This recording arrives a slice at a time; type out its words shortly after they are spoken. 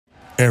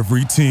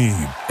Every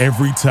team,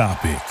 every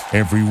topic,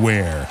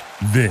 everywhere.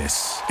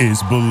 This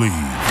is Believe.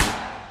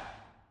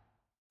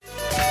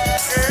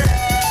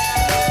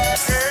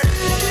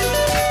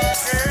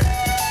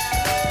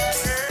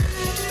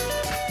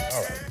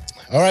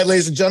 All right,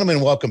 ladies and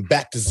gentlemen, welcome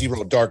back to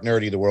Zero Dark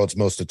Nerdy, the world's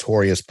most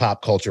notorious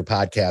pop culture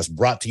podcast,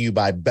 brought to you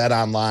by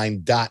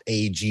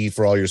betonline.ag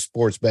for all your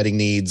sports betting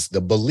needs.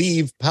 The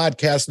Believe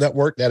Podcast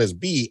Network, that is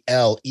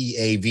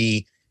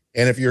BLEAV.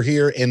 And if you're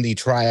here in the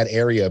Triad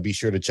area, be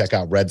sure to check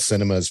out Red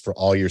Cinemas for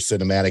all your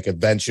cinematic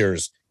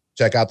adventures.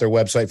 Check out their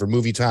website for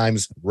movie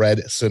times,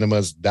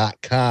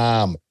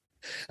 redcinemas.com.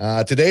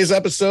 Today's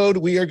episode,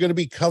 we are going to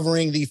be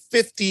covering the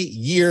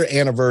 50-year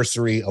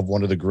anniversary of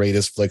one of the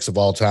greatest flicks of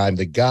all time,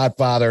 The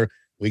Godfather.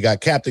 We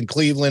got Captain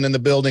Cleveland in the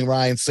building,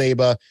 Ryan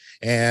Saba,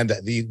 and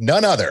the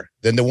none other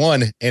than the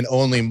one and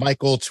only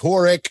Michael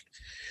Torek.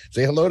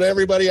 Say hello to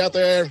everybody out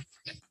there.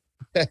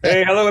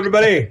 Hey, hello,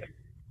 everybody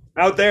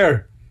out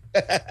there.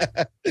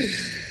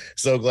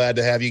 So glad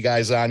to have you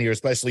guys on here,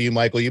 especially you,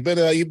 Michael. You've been,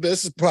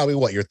 this is probably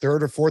what, your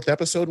third or fourth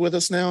episode with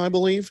us now, I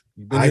believe.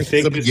 I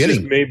think this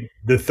is maybe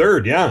the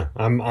third. Yeah,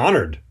 I'm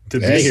honored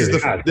to be here.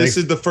 This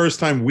is the first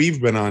time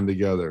we've been on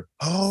together.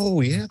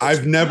 Oh yeah,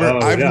 I've never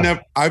been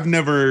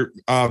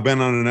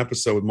on an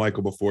episode with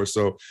Michael before,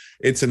 so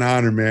it's an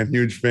honor, man.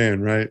 Huge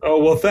fan, right? Oh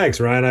well, thanks,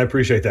 Ryan. I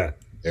appreciate that.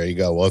 There you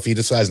go. Well, if he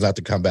decides not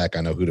to come back,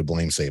 I know who to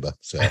blame, Saba.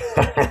 So,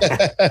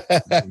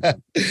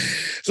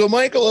 so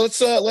Michael,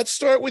 let's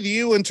start with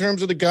you in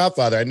terms of The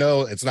Godfather. I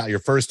know it's not your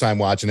first time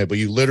watching it, but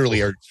you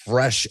literally are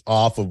fresh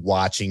off of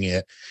watching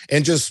it,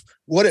 and just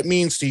what it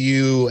means to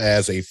you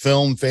as a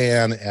film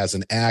fan, as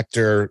an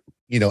actor,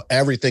 you know,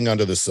 everything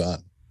under the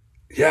sun.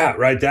 Yeah,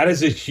 right. That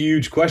is a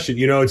huge question.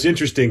 You know, it's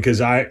interesting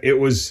because it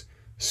was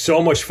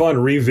so much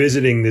fun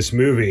revisiting this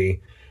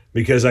movie,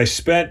 because I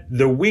spent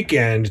the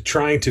weekend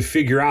trying to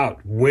figure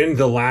out when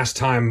the last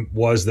time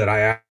was that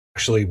I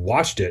actually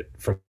watched it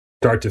from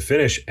start to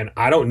finish. And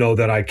I don't know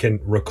that I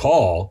can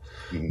recall,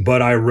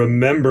 but I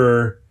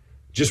remember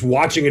just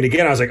watching it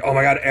again. I was like, oh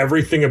my God,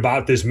 everything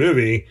about this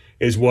movie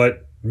is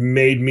what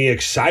made me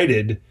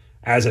excited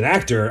as an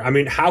actor. I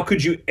mean, how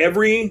could you,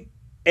 every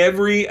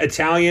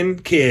Italian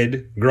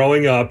kid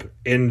growing up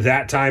in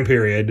that time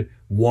period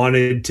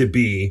wanted to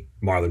be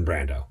Marlon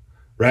Brando,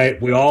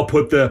 right? We all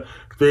put the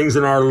things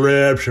in our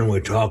lips and we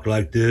talked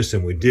like this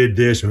and we did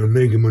this and I'm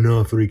making an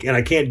offer and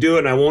I can't do it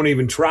and I won't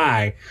even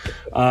try.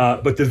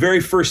 But the very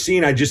first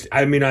scene, I'm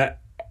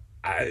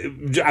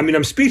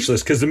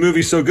speechless because the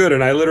movie's so good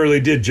and I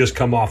literally did just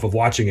come off of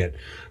watching it.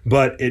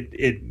 But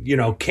it you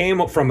know,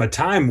 came from a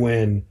time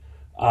when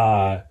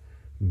that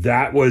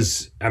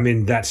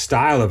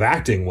style of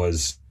acting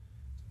was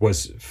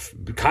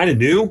kind of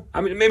new.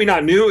 I mean, maybe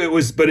not new. It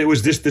was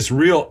just this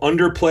real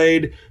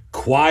underplayed,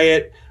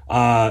 quiet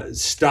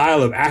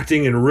style of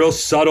acting and real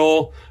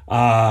subtle.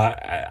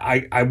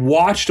 I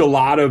watched a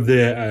lot of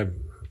the.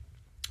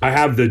 I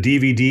have the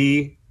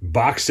DVD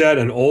box set,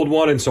 an old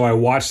one, and so I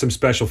watched some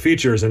special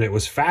features, and it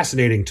was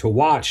fascinating to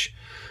watch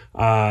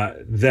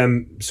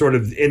them sort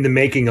of in the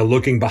making, a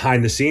looking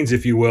behind the scenes,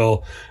 if you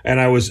will. And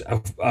I was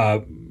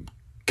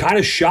kind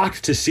of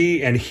shocked to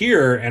see and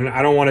hear, and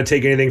I don't want to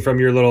take anything from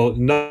your little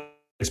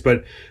nuts,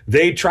 but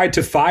they tried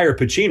to fire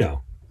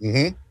Pacino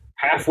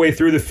halfway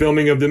through the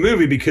filming of the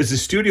movie because the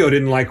studio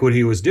didn't like what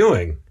he was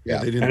doing.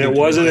 Yeah, and it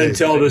wasn't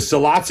until the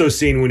Sollozzo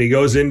scene when he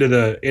goes into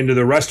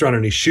the restaurant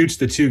and he shoots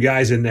the two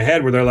guys in the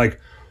head where they're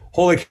like,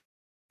 holy,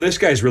 this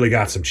guy's really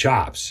got some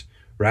chops,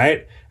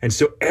 right? And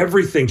so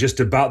everything just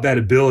about that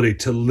ability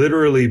to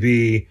literally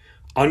be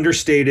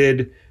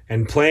understated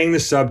and playing the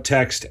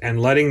subtext and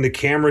letting the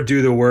camera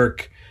do the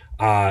work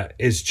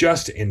is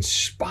just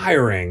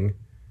inspiring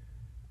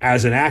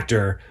as an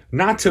actor,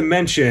 not to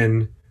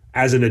mention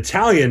as an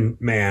Italian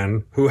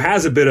man who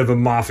has a bit of a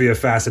mafia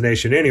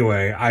fascination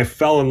anyway. I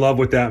fell in love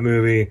with that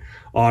movie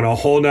on a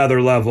whole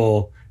nother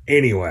level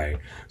anyway.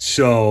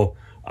 So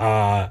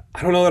I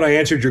don't know that I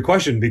answered your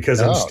question because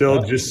I'm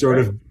still just sort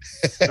of,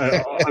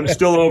 I'm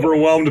still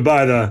overwhelmed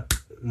by the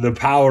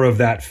power of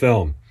that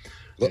film.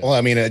 Well,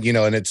 I mean, you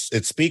know, and it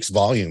speaks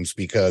volumes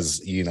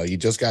because, you know, you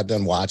just got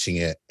done watching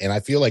it. And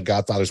I feel like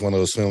Godfather is one of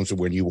those films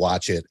where when you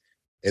watch it,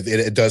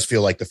 it does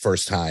feel like the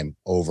first time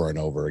over and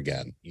over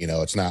again. You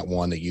know, it's not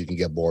one that you can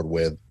get bored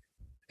with.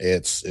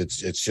 It's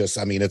just,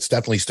 I mean, it's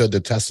definitely stood the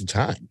test of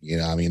time. You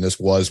know, I mean, this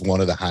was one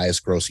of the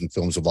highest grossing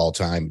films of all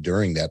time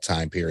during that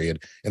time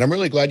period. And I'm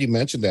really glad you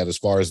mentioned that as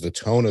far as the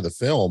tone of the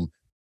film,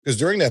 because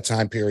during that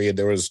time period,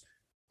 there was,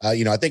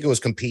 you know, I think it was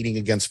competing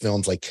against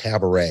films like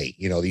Cabaret,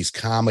 you know, these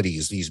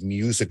comedies, these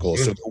musicals.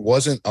 So there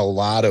wasn't a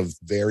lot of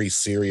very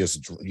serious,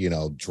 you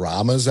know,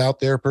 dramas out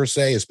there per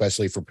se,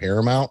 especially for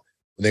Paramount.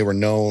 They were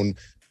known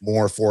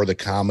more for the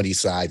comedy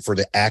side, for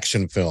the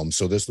action film.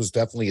 So this was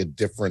definitely a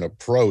different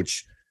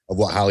approach of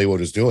what Hollywood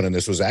was doing. And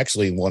this was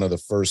actually one of the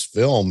first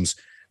films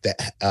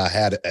that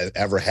had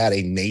ever had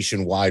a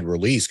nationwide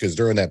release, because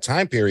during that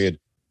time period,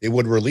 they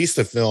would release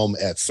the film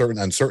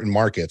on certain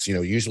markets, you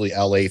know, usually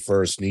LA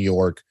first, New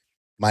York,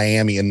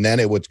 Miami, and then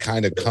it would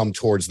kind of come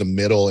towards the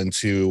middle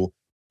into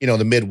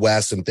the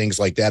Midwest and things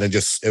like that. And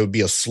just, it would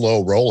be a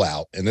slow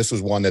rollout. And this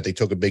was one that they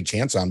took a big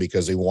chance on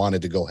because they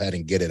wanted to go ahead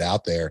and get it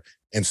out there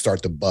and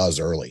start the buzz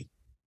early.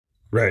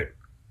 Right.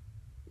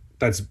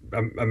 That's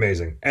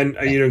amazing. And,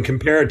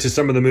 compare it to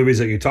some of the movies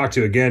that you talked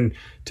to, again,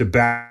 to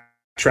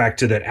backtrack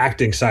to that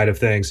acting side of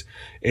things.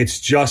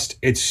 It's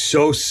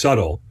so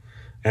subtle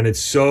and it's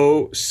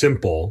so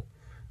simple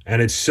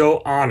and it's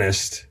so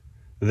honest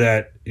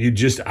that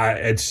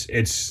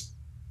it's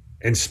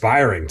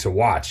inspiring to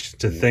watch,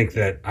 to think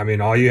that,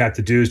 all you have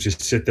to do is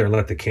just sit there and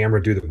let the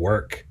camera do the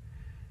work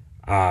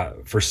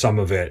for some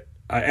of it.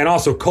 And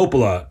also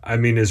Coppola,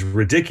 is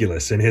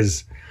ridiculous in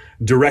his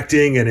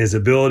directing and his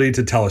ability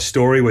to tell a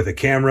story with a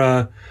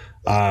camera.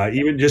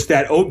 Even just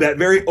that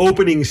very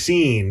opening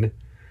scene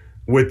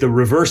with the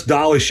reverse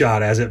dolly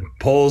shot as it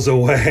pulls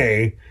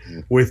away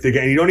with the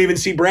guy. You don't even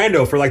see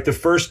Brando for like the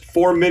first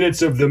 4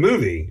 minutes of the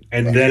movie.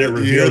 And then it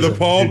reveals the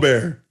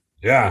pallbearer.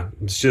 Yeah,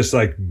 it's just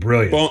like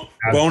brilliant.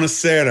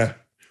 Buonasera.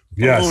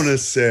 Yes.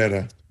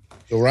 Buonasera.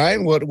 So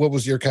Ryan, what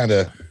was your kind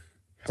of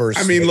first?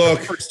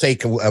 First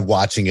take of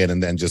watching it,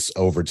 and then just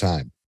over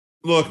time.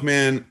 Look,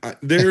 man,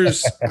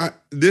 this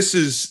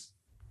is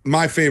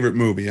my favorite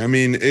movie.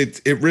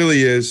 It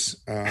really is.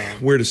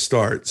 Where to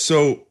start?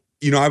 So,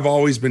 I've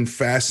always been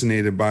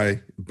fascinated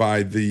by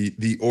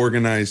the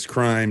organized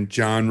crime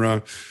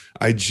genre.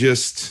 I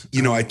just,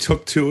 I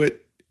took to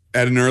it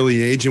at an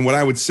early age, and what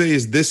I would say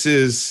is this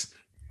is,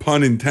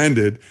 pun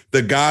intended,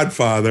 the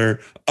godfather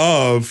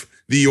of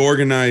the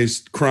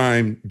organized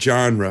crime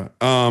genre.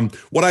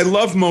 What I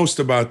love most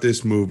about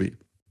this movie,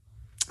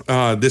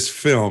 this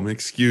film,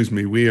 excuse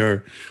me, we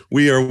are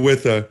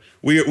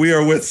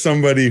with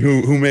somebody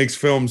who makes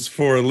films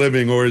for a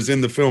living or is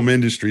in the film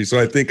industry. So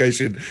I think I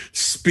should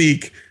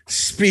speak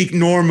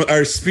normal,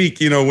 or speak,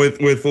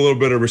 with a little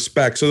bit of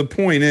respect. So the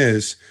point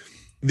is,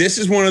 this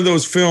is one of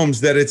those films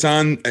that it's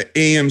on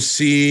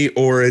AMC,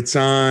 or it's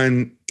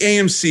on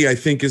AMC, I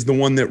think, is the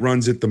one that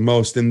runs it the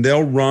most. And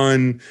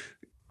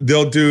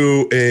they'll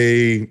do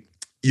a,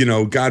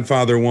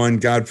 Godfather 1,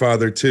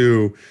 Godfather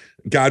 2,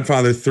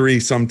 Godfather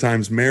 3,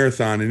 sometimes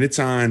marathon, and it's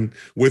on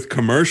with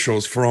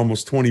commercials for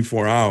almost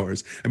 24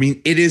 hours.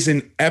 It is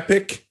an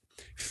epic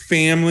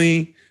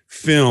family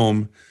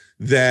film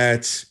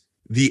that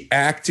the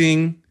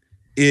acting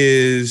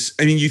is,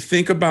 you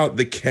think about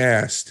the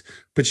cast,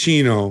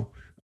 Pacino,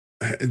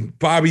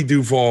 Bobby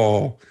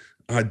Duvall,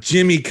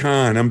 Jimmy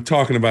Caan. I'm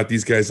talking about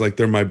these guys like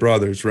they're my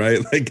brothers, right?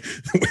 Like,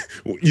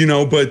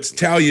 but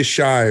Talia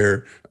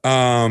Shire,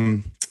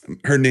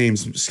 her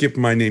name's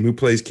skipping my name, who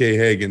plays Kay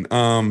Hagan.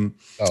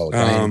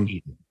 Diane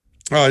Keaton.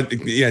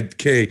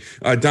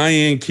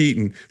 Diane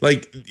Keaton.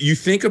 Like, you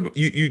think of,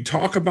 you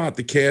talk about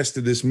the cast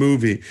of this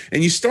movie,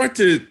 and you start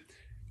to,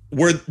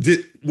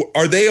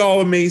 are they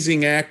all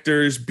amazing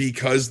actors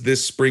because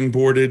this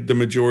springboarded the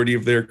majority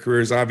of their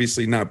careers?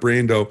 Obviously not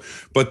Brando,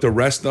 but the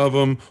rest of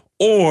them.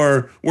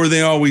 Or were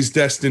they always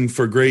destined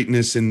for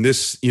greatness, and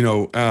this,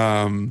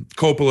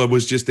 Coppola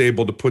was just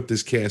able to put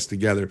this cast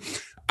together?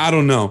 I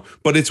don't know,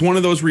 but it's one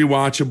of those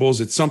rewatchables.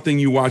 It's something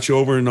you watch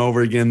over and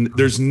over again.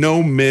 There's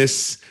no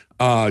miss.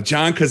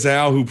 John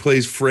Cazale, who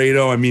plays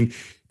Fredo,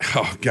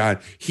 oh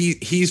God,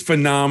 he's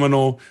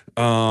phenomenal.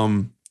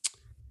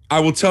 I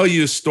will tell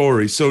you a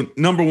story. So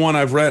number one,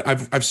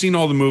 I've seen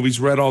all the movies,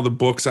 read all the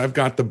books. I've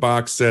got the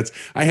box sets.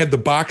 I had the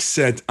box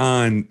set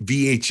on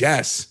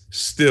VHS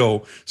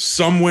still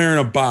somewhere in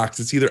a box.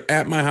 It's either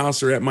at my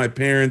house or at my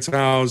parents'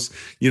 house,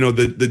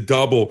 the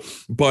double.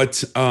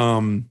 But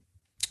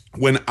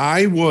when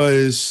I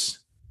was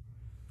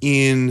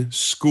in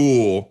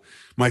school,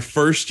 my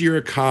first year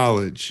of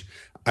college,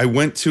 I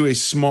went to a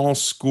small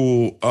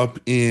school up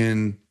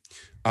in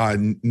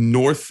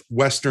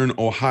northwestern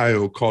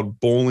Ohio called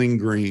Bowling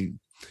Green.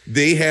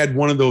 They had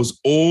one of those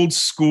old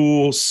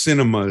school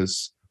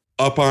cinemas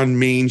up on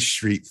Main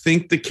Street.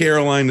 Think the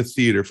Carolina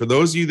Theater. For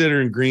those of you that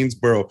are in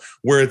Greensboro,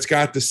 where it's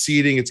got the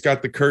seating, it's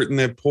got the curtain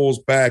that pulls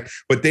back,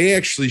 but they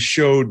actually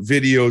showed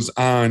videos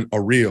on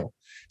a reel.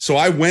 So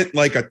I went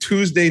like a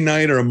Tuesday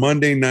night or a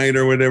Monday night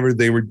or whatever.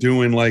 They were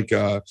doing like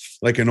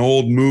an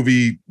old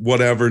movie,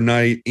 whatever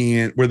night,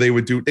 and where they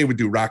would do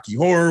Rocky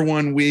Horror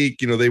one week.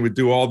 They would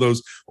do all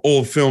those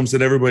old films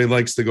that everybody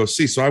likes to go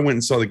see. So I went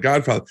and saw The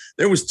Godfather.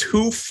 There was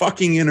 2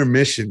 fucking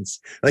intermissions.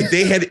 Like,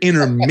 they had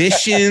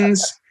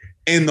intermissions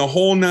and the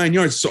whole 9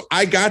 yards. So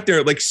I got there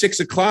at like 6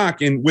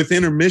 o'clock, and with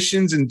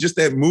intermissions and just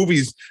that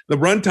movie's, the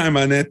runtime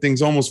on that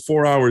thing's almost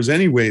 4 hours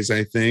anyways,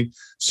 I think.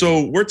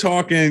 So we're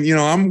talking,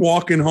 I'm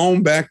walking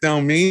home back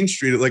down Main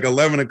Street at like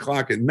 11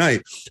 o'clock at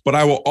night, but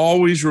I will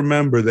always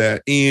remember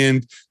that.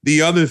 And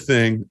the other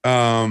thing,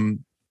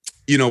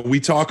 we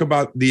talk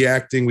about the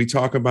acting, we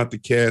talk about the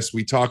cast,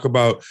 we talk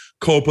about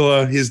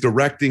Coppola, his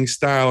directing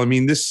style.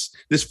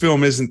 This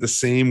film isn't the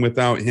same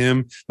without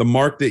him. The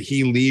mark that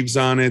he leaves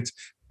on it.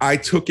 I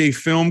took a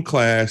film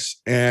class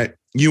at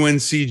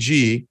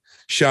UNCG.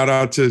 Shout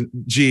out to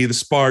G, the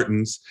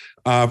Spartans.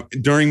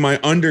 During my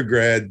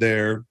undergrad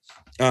there,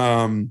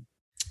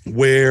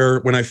 where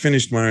when I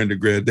finished my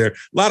undergrad there, a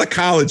lot of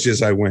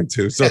colleges I went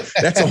to. So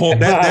that's a whole,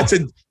 that's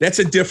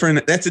a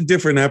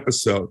different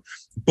episode.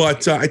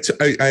 But I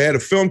had a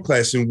film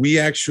class, and we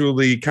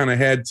actually kind of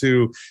had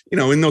to,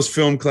 in those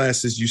film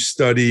classes, you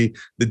study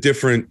the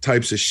different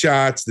types of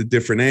shots, the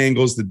different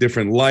angles, the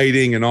different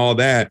lighting and all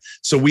that.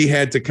 So we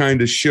had to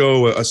kind of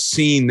show a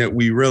scene that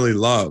we really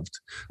loved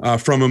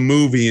from a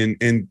movie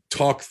and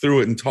talk through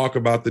it and talk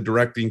about the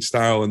directing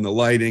style and the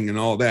lighting and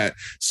all that.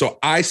 So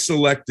I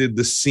selected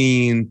the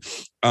scene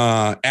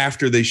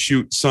after they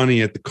shoot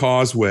Sonny at the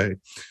causeway,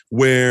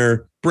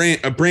 where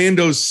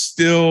Brando's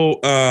still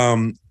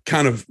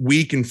kind of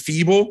weak and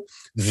feeble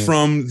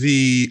from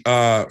the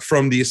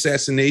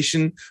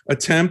assassination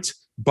attempt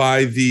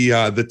by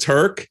the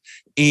Turk,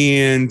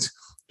 and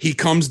he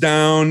comes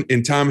down,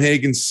 and Tom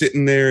Hagen's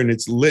sitting there, and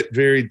it's lit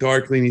very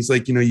darkly, and he's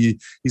like,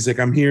 he's like,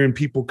 I'm hearing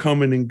people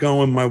coming and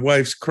going. My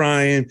wife's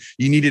crying.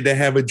 You needed to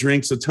have a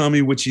drink, so tell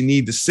me what you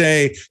need to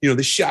say.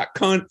 They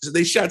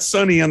shot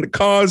Sonny on the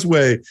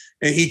causeway,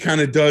 and he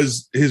kind of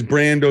does his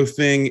Brando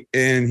thing,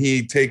 and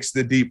he takes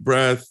the deep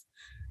breath.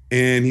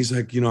 And he's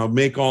like,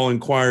 make all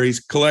inquiries,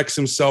 collects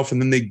himself,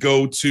 and then they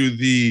go to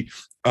the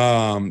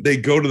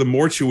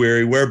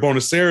mortuary where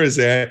Bonacera is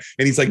at,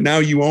 and he's like, now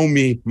you owe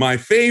me my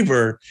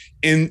favor.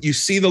 And you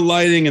see the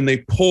lighting, and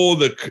they pull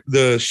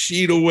the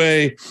sheet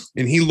away,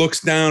 and he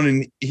looks down,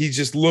 and he's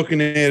just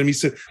looking at him. He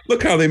said,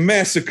 look how they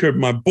massacred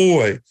my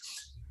boy.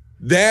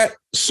 That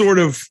sort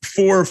of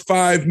 4 or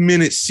 5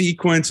 minute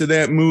sequence of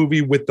that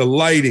movie with the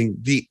lighting,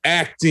 the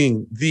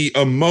acting, the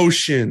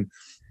emotion,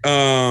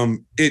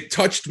 it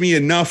touched me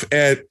enough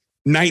at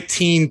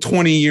 19,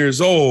 20 years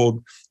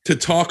old to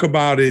talk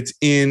about it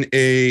in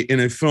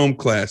a film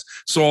class.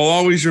 So I'll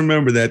always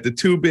remember that. The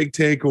two big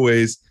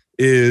takeaways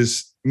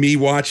is me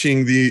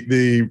watching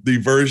the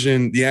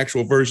version, the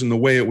actual version, the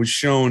way it was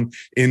shown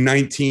in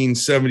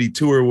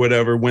 1972 or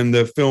whatever, when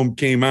the film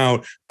came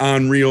out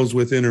on reels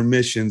with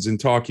intermissions, and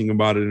talking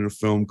about it in a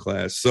film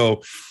class.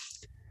 So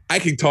I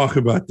could talk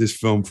about this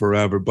film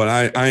forever, but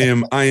I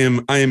am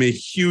a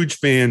huge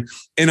fan,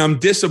 and I'm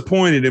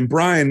disappointed. And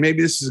Brian,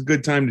 maybe this is a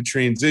good time to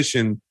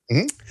transition.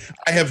 Mm-hmm.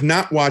 I have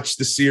not watched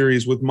the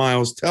series with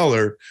Miles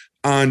Teller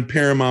on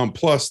Paramount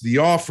Plus, The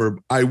Offer.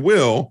 I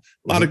will.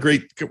 A lot of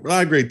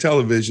great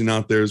television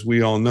out there, as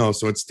we all know.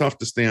 So it's tough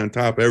to stay on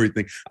top of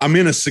everything. I'm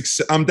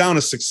down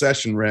a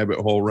Succession rabbit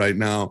hole right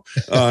now.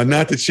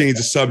 Not to change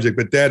the subject,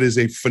 but that is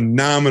a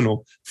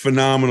phenomenal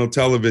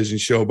television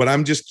show. But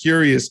I'm just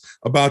curious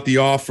about The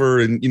Offer,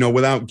 and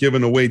without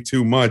giving away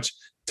too much,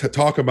 to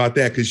talk about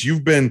that, because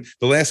you've been,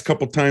 the last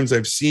couple times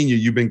I've seen you,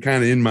 you've been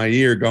kind of in my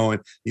ear going,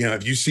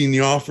 have you seen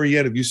The Offer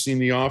yet? Have you seen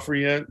The Offer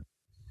yet?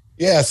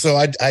 Yeah, so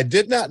I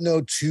did not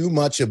know too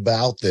much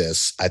about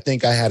this. I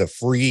think I had a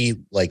free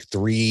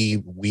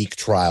 3-week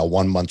trial,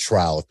 1-month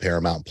trial of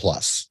Paramount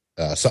Plus,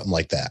 something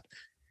like that.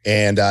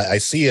 And I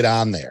see it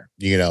on there.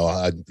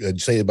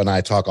 Sayib and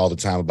I talk all the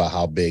time about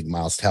how big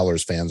Miles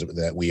Teller's fans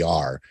that we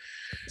are.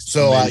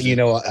 So,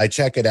 I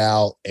check it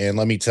out, and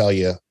let me tell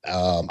you,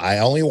 I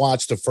only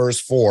watched the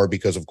first 4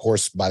 because, of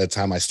course, by the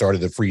time I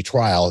started the free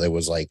trial, it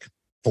was like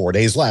 4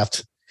 days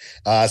left.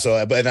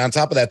 But on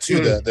top of that too,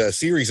 the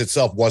series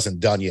itself wasn't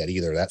done yet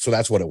either. That's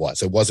what it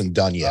was. It wasn't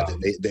done yet. Wow.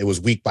 It was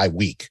week by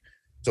week.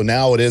 So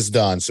now it is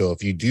done. So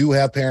if you do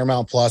have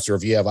Paramount Plus, or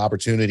if you have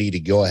opportunity to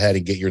go ahead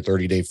and get your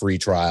 30-day free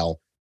trial,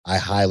 I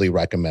highly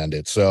recommend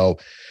it. So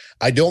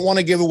I don't want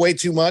to give away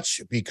too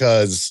much,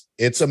 because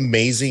it's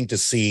amazing to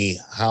see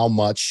how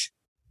much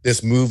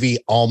this movie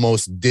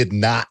almost did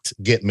not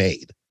get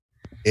made.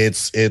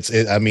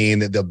 I mean,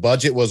 the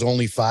budget was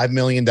only $5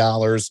 million.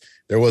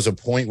 There was a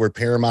point where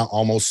Paramount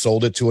almost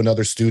sold it to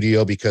another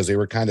studio because they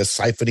were kind of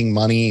siphoning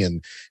money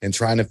and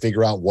trying to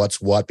figure out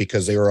what's what,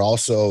 because they were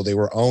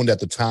owned at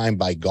the time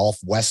by Gulf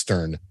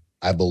Western,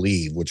 I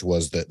believe, which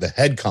was the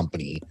head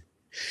company.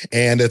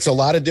 And it's a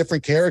lot of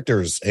different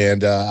characters.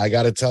 And I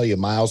got to tell you,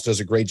 Miles does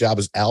a great job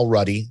as Al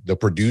Ruddy, the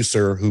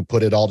producer who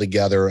put it all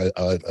together,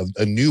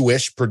 a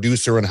newish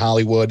producer in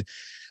Hollywood.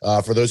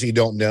 For those of you who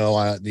don't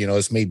know,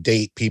 this may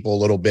date people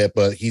a little bit,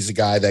 but he's the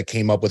guy that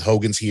came up with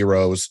Hogan's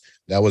Heroes.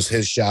 That was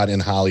his shot in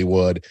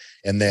Hollywood.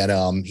 And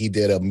then he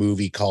did a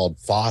movie called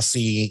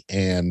Fosse,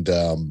 and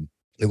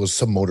it was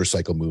some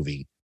motorcycle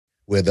movie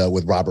with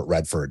Robert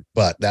Redford.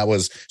 But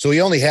so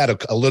he only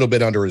had a little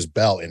bit under his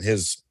belt, and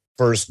his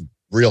first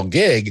real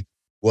gig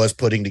was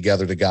putting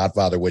together The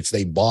Godfather, which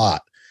they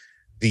bought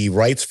the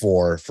rights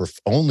for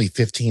only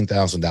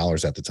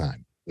 $15,000 at the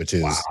time, which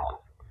is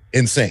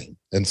insane.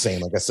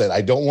 Like I said,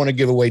 I don't want to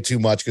give away too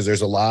much, because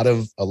there's a lot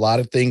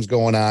of things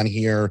going on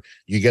here.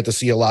 You get to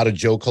see a lot of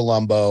Joe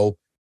Colombo,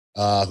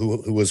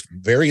 who was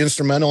very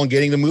instrumental in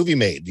getting the movie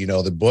made.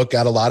 The book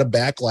got a lot of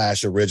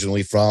backlash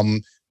originally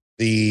from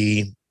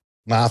the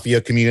mafia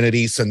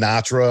community.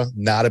 Sinatra,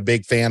 not a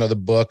big fan of the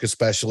book,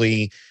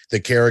 especially the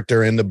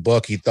character in the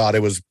book. He thought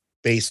it was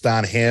based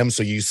on him.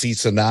 So you see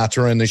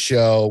Sinatra in the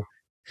show.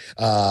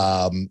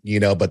 But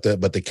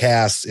the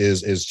cast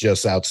is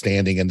just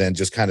outstanding. And then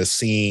just kind of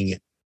seeing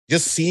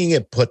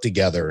it put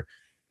together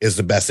is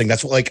the best thing.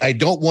 That's what, like, I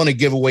don't want to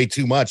give away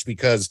too much,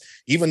 because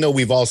even though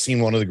we've all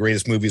seen one of the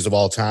greatest movies of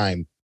all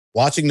time,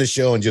 watching the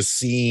show and just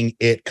seeing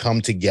it come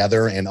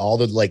together and all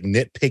the like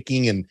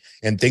nitpicking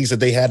and things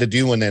that they had to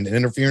do, and then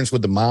interference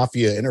with the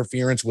mafia,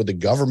 interference with the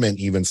government,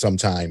 even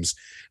sometimes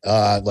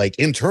like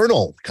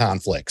internal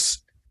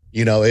conflicts.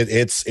 You know,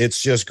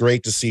 it's just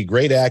great to see.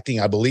 Great acting.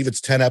 I believe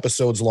it's 10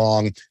 episodes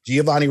long.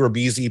 Giovanni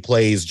Ribisi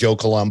plays Joe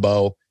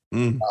Colombo.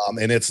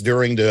 And it's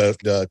during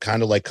the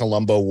kind of like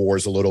Colombo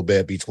Wars a little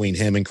bit between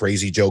him and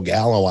Crazy Joe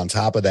Gallo on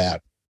top of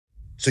that.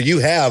 So you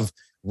have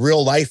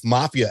real life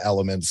mafia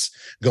elements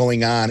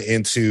going on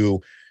into,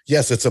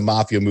 yes, it's a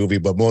mafia movie,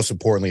 but most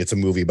importantly, it's a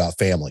movie about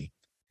family.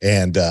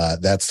 And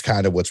that's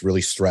kind of what's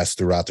really stressed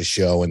throughout the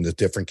show, and the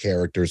different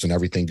characters and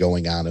everything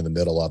going on in the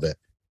middle of it.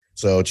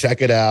 So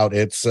check it out.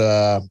 It's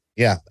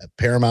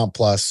Paramount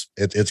Plus.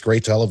 It's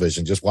great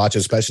television. Just watch it,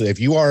 especially if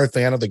you are a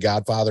fan of The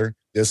Godfather.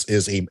 This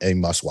is a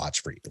must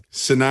watch for you.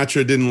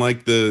 Sinatra didn't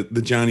like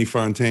the Johnny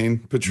Fontaine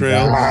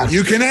portrayal. No.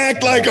 You can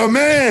act like a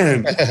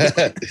man.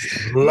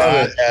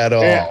 Not at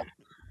all. Yeah.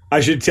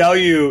 I should tell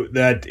you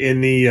that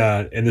in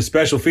the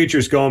special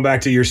features, going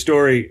back to your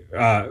story,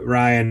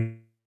 Ryan,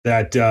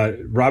 that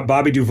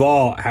Bobby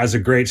Duvall has a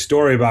great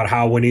story about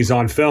how when he's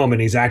on film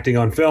and he's acting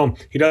on film,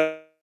 he doesn't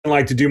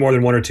like to do more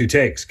than 1 or 2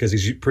 takes, because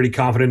he's pretty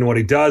confident in what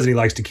he does, and he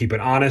likes to keep it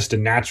honest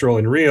and natural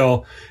and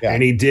real. Yeah.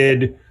 And he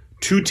did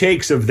 2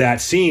 takes of that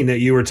scene that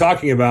you were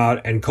talking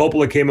about, and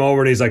Coppola came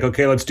over and he's like,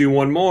 okay, let's do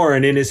one more.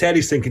 And in his head,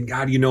 he's thinking,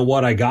 God, you know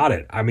what? I got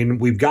it. I mean,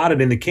 we've got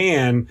it in the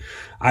can.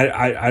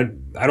 I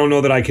don't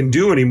know that I can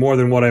do any more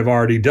than what I've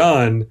already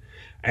done.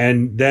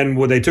 And then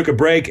when they took a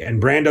break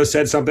and Brando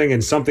said something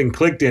and something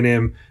clicked in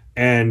him,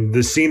 and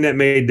the scene that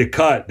made the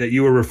cut that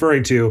you were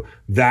referring to,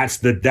 that's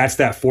that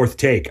 4th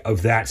take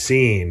of that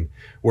scene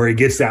where he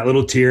gets that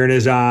little tear in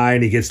his eye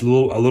and he gets a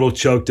little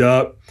choked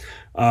up.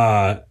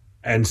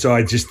 And so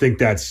I just think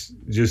that's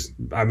just,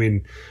 I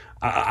mean,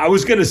 I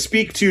was going to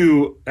speak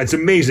to, it's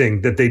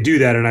amazing that they do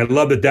that. And I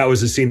love that that was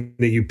the scene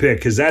that you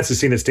picked, because that's the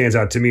scene that stands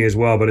out to me as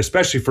well. But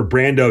especially for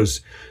Brando's,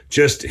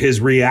 just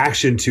his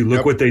reaction to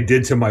look what they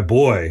did to my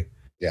boy.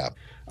 Yeah.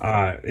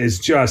 Is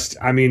just,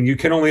 I mean, you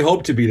can only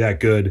hope to be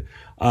that good.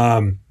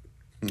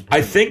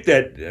 I think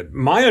that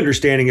my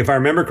understanding, if I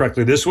remember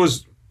correctly, this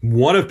was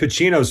one of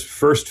Pacino's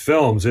first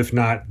films, if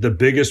not the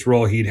biggest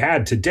role he'd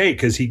had to date,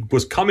 because he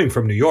was coming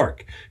from New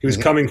York. He was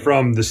coming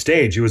from the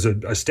stage. He was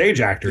a stage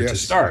actor to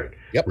start,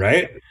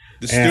 right?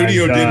 The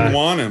studio didn't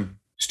want him.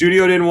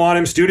 Studio didn't want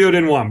him. Studio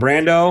didn't want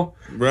Brando.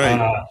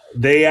 Right.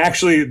 They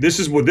actually,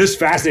 this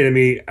fascinated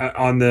me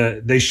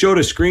they showed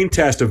a screen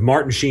test of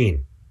Martin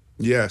Sheen.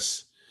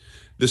 Yes.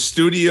 The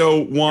studio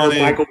wanted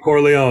Michael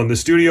Corleone. The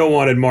studio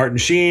wanted Martin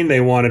Sheen.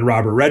 They wanted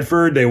Robert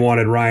Redford. They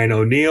wanted Ryan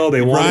O'Neal.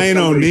 They wanted Ryan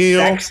O'Neal,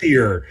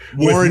 sexier,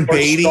 Warren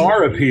Beatty,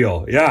 star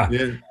appeal. Yeah.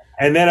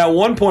 And then at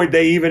one point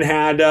they even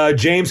had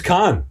James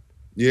Caan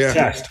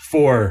test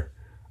for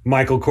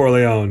Michael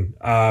Corleone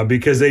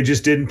because they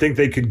just didn't think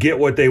they could get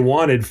what they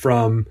wanted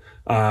from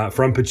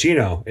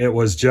Pacino. It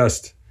was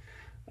just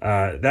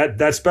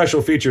that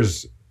special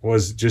features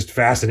was just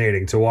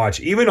fascinating to watch.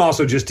 Even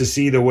also just to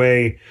see the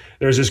way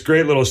there's this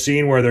great little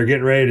scene where they're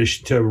getting ready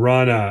to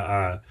run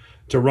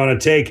a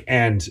take,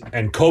 and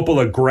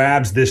Coppola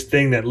grabs this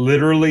thing that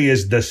literally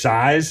is the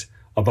size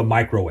of a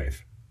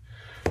microwave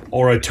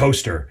or a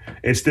toaster.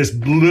 It's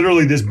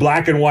literally this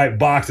black and white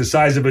box the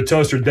size of a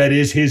toaster that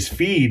is his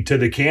feed to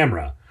the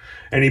camera.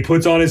 And he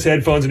puts on his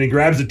headphones and he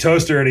grabs the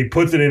toaster and he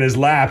puts it in his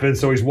lap, and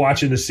so he's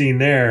watching the scene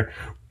there.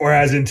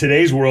 Whereas in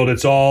today's world,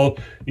 it's all,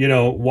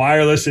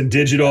 wireless and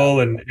digital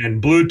and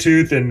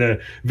Bluetooth, and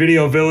the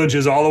Video Village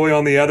is all the way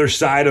on the other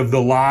side of the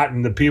lot,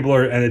 and the people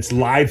and it's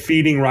live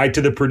feeding right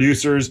to the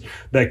producers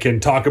that can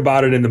talk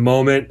about it in the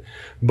moment.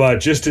 But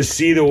just to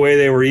see the way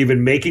they were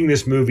even making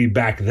this movie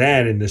back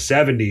then in the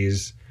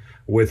 70s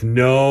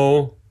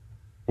without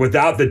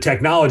the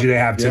technology they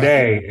have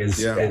today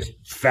is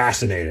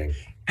fascinating.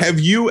 Have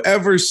you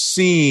ever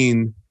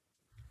seen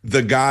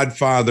the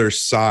Godfather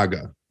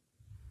saga?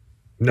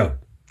 No.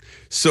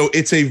 So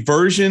it's a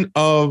version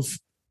of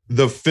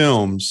the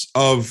films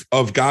of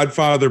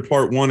Godfather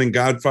Part 1 and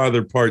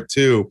Godfather Part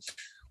 2,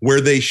 where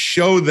they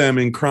show them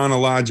in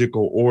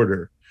chronological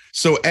order.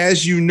 So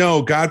as you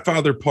know,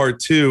 Godfather Part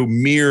 2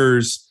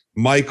 mirrors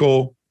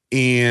Michael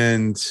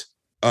and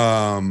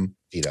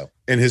Tito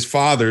and his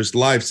father's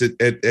lives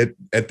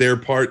at their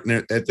part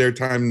at their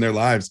time in their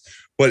lives.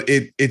 But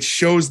it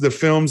shows the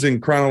films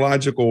in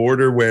chronological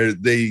order where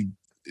they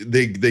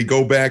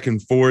go back and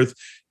forth.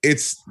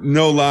 It's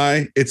no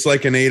lie. It's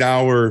like an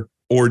 8-hour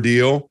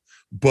ordeal,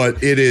 but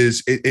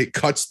it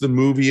cuts the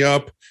movie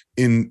up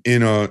in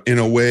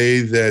a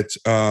way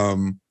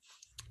that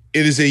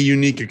it is a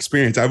unique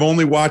experience. I've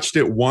only watched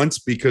it once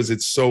because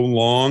it's so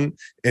long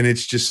and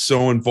it's just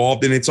so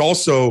involved. And it's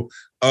also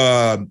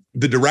the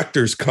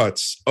director's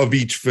cuts of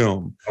each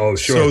film. Oh,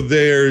 sure. So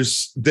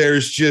there's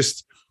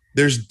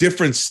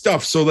different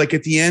stuff. So like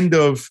at the end,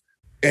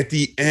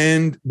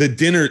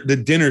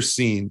 the dinner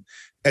scene,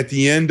 at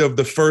the end of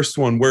the first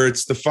one where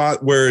it's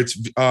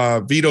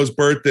Vito's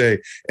birthday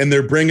and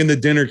they're bringing the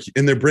dinner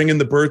and they're bringing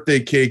the birthday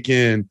cake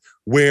in,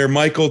 where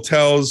Michael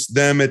tells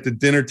them at the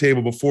dinner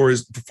table before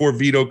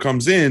Vito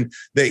comes in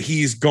that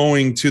he's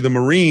going to the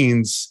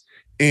Marines,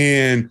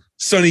 and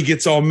Sonny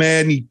gets all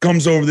mad and he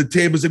comes over the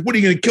table. He's like, "What, are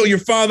you going to kill your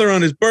father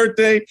on his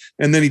birthday?"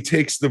 And then he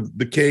takes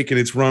the cake, and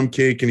it's rum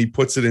cake, and he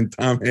puts it in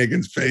Tom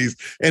Hagen's face,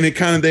 and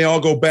they all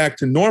go back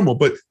to normal.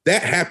 But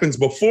that happens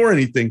before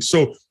anything.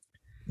 So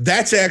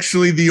that's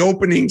actually the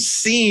opening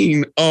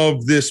scene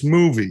of this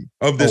movie,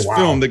 of this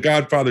film, The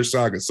Godfather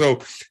Saga. So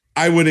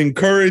I would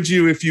encourage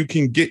you, if you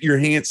can get your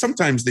hands,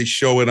 sometimes they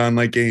show it on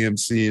like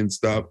AMC and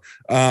stuff.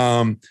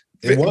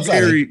 It was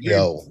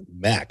on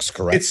Max,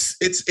 correct?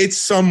 It's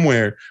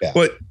somewhere,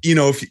 but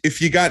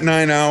if you got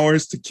 9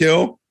 hours to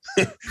kill,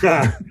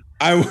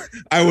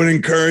 I would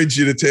encourage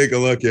you to take a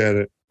look at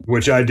it.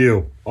 Which I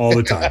do all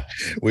the time.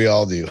 We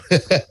all do.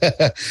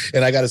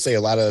 And I got to say,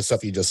 a lot of the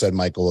stuff you just said,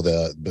 Michael,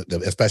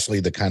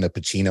 especially the kind of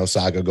Pacino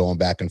saga going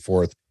back and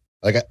forth.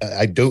 Like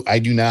I do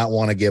not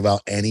want to give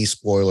out any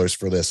spoilers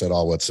for this at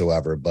all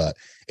whatsoever, but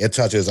it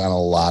touches on a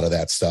lot of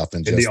that stuff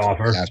and just the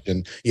offer.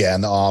 Passion,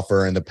 and the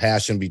offer and the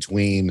passion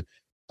between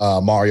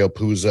Mario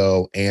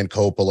Puzo and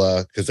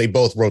Coppola, because they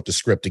both wrote the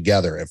script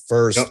together. At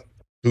first,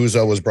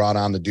 Puzo was brought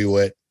on to do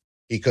it.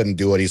 He couldn't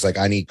do it. He's like,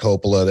 I need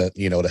Coppola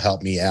to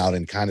help me out,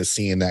 and kind of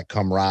seeing that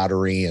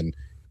camaraderie and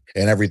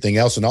everything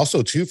else. And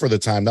also too, for the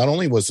time, not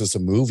only was this a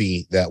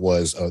movie that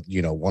was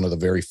one of the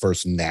very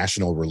first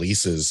national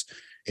releases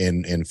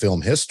in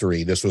film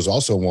history, this was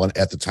also one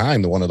at the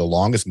time, one of the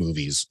longest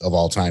movies of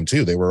all time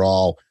too. They were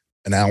all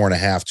an hour and a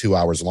half, 2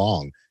 hours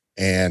long,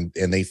 and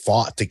they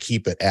fought to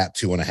keep it at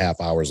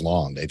 2.5 hours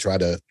long. They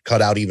tried to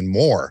cut out even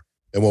more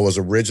than what was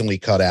originally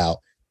cut out.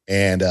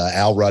 And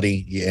Al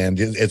Ruddy, and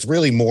it's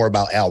really more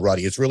about Al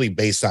Ruddy. It's really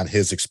based on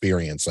his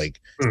experience.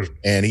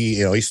 And he,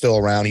 he's still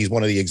around. He's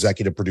one of the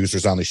executive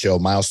producers on the show.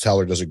 Miles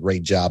Teller does a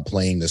great job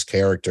playing this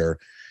character,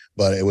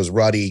 but it was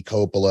Ruddy,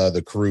 Coppola,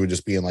 the crew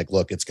just being like,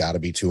 look, it's got to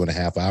be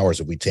 2.5 hours.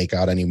 If we take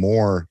out any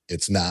more,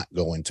 it's not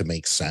going to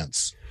make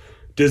sense.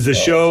 Does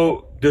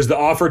the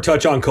offer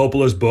touch on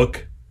Coppola's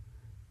book?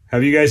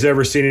 Have you guys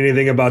ever seen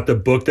anything about the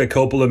book that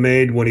Coppola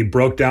made when he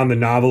broke down the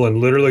novel and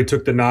literally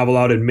took the novel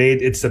out and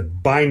it's a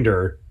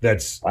binder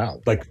that's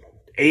like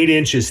 8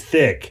 inches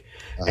thick,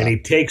 and he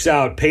takes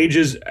out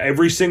pages,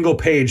 every single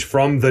page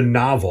from the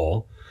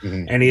novel,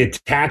 and he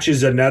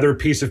attaches another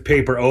piece of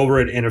paper over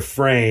it in a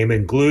frame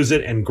and glues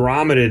it and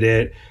grommeted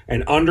it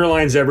and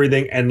underlines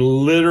everything and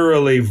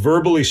literally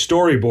verbally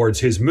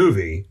storyboards his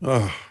movie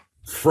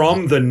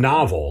from the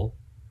novel.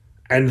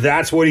 And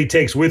that's what he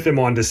takes with him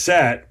onto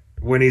set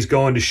when he's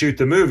going to shoot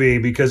the movie,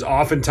 because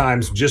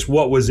oftentimes just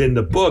what was in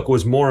the book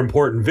was more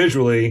important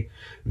visually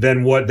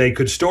than what they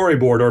could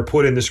storyboard or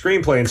put in the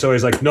screenplay. And so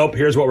he's like, nope,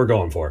 here's what we're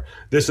going for.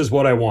 This is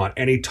what I want.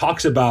 And he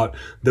talks about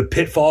the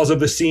pitfalls of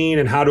the scene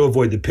and how to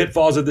avoid the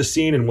pitfalls of the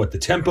scene and what the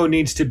tempo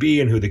needs to be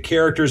and who the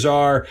characters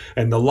are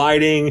and the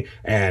lighting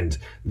and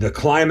the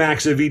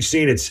climax of each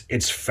scene.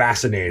 It's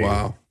fascinating.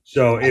 Wow.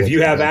 So if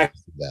you have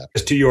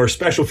access to your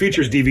special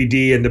features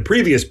DVD and the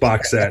previous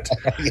box set,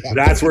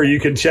 that's where you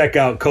can check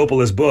out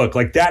Coppola's book.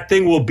 Like, that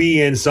thing will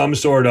be in some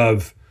sort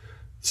of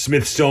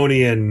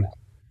Smithsonian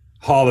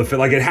Hall of Fame.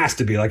 Like, it has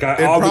to be. Like, it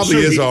probably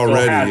is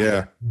already.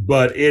 Yeah,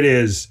 but it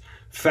is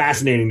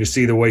fascinating to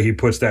see the way he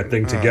puts that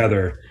thing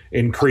together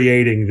in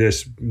creating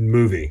this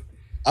movie.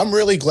 I'm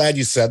really glad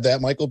you said that,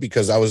 Michael,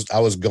 because I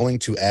was going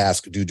to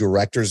ask, do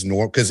directors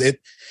because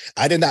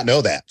I did not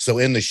know that. So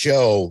in the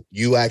show,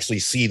 you actually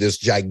see this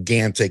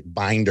gigantic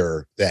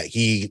binder that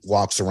he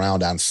walks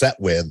around on set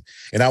with.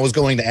 And I was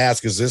going to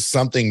ask, is this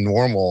something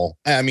normal?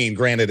 I mean,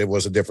 granted, it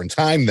was a different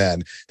time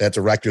then that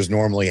directors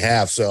normally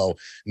have. So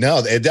no,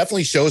 it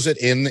definitely shows it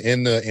in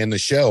the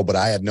show, but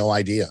I had no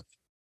idea.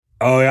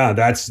 Oh yeah,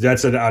 that's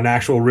an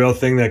actual real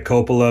thing that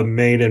Coppola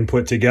made and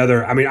put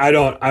together. I mean,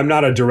 I'm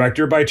not a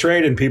director by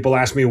trade, and people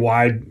ask me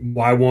why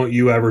won't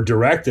you ever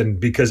direct? And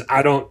because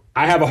I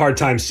have a hard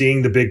time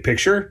seeing the big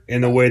picture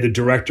in the way the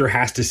director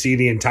has to see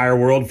the entire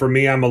world. For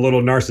me, I'm a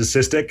little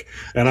narcissistic,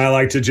 and I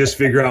like to just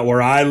figure out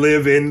where I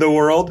live in the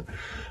world.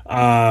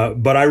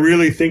 But I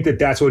really think that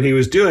that's what he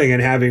was doing.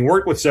 And having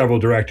worked with several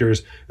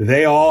directors,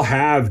 they all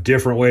have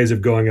different ways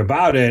of going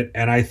about it.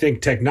 And I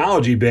think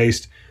technology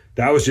based,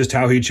 that was just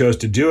how he chose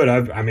to do it.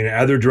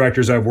 Other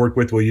directors I've worked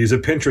with will use a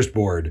Pinterest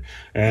board,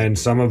 and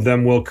some of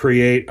them will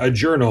create a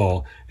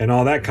journal and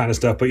all that kind of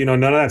stuff. But,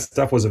 none of that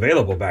stuff was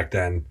available back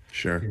then,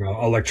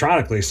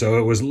 electronically. So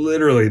it was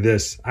literally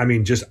this,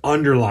 just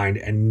underlined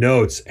and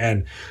notes.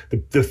 And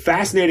the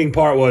fascinating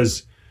part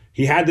was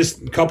he had this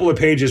couple of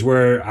pages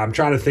where I'm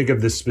trying to think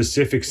of the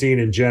specific scene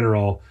in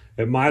general.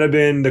 It might have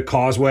been the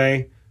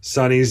Causeway,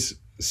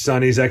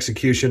 Sonny's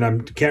execution. I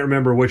can't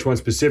remember which one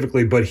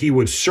specifically, but he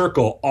would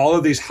circle all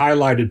of these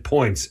highlighted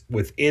points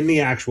within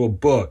the actual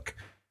book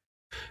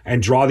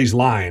and draw these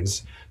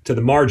lines to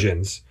the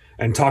margins.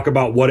 and talk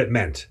about what it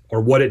meant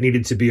or what it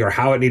needed to be or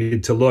how it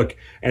needed to look.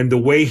 And the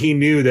way he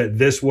knew that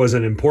this was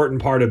an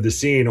important part of the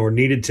scene or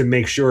needed to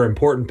make sure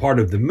important part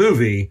of the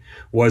movie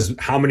was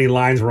how many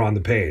lines were on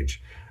the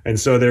page. And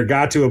so there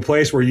got to a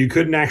place where you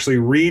couldn't actually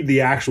read the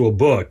actual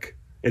book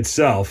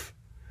itself.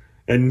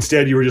 And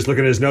instead you were just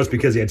looking at his notes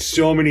because he had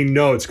so many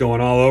notes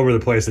going all over the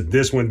place that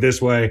this went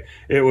this way.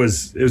 It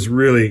was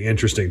really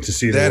interesting to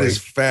see that is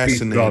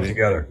fascinating all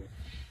together.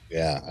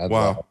 Yeah. I'd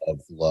wow.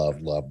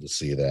 love to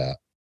see that.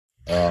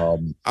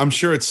 I'm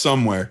sure it's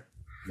somewhere.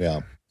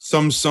 Yeah.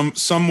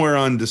 Somewhere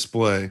on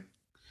display.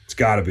 It's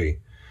gotta be.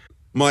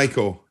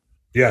 Michael.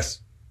 Yes.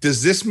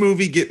 Does this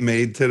movie get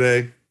made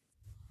today?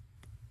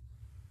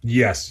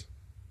 Yes.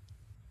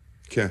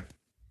 Okay.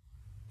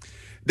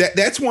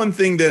 That's one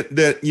thing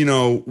that, you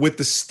know, with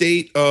the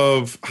state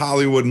of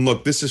Hollywood, and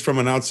look, this is from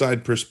an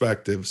outside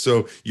perspective.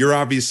 So you're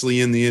obviously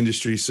in the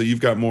industry, so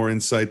you've got more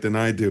insight than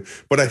I do.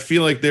 But I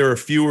feel like there are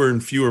fewer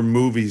and fewer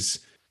movies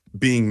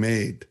being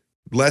made.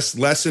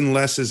 Less and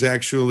less is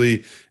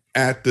actually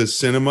at the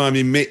cinema. I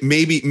mean,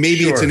 maybe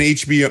Sure. it's an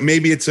HBO,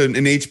 maybe it's an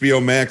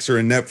HBO Max or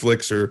a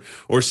Netflix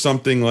or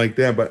something like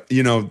that. But,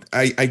 you know,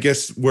 I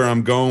guess where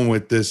I'm going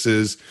with this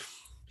is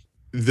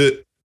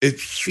it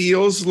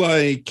feels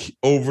like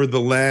over the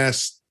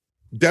last,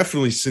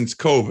 definitely since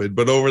COVID,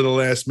 but over the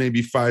last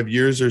maybe 5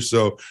 years or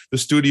so, the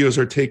studios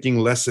are taking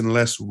less and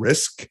less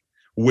risk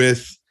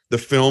with the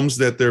films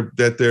that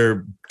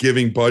they're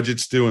giving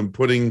budgets to and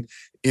putting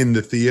in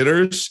the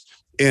theaters.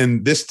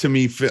 And this, to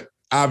me,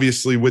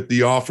 obviously with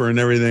The Offer and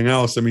everything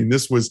else, I mean,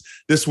 this was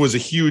a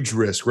huge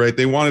risk, right?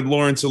 They wanted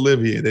Laurence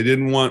Olivier. They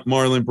didn't want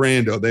Marlon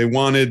Brando. They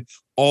wanted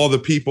all the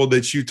people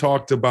that you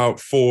talked about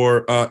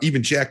for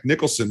even Jack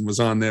Nicholson was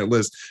on that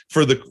list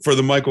for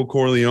the Michael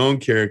Corleone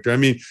character. I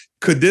mean,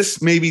 could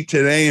this maybe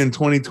today in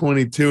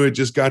 2022, it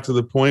just got to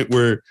the point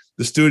where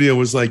the studio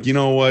was like, you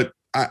know what?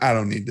 I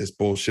don't need this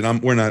bullshit.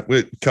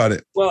 We cut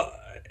it. Well,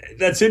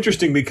 that's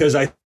interesting because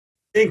I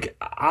think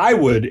I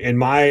would, in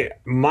my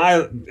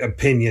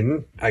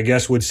opinion, I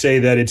guess, would say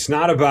that it's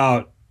not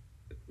about.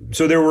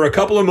 So there were a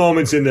couple of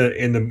moments in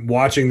the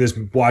watching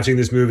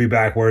this movie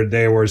back where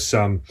there were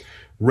some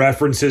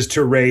references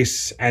to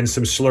race and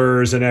some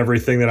slurs and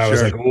everything that I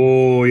was like,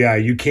 oh yeah,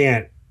 you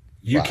can't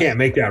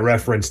make that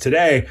reference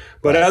today.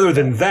 But other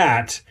than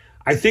that,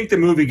 I think the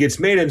movie gets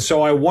made. And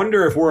so I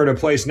wonder if we're in a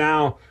place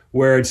now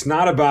where it's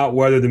not about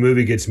whether the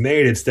movie gets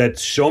made, it's that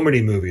so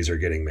many movies are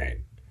getting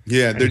made.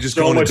 Yeah, they're just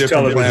so going to much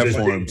different television is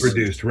being platforms.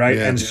 produced, right?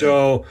 Yeah, and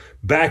so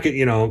back at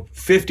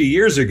 50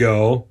 years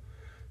ago,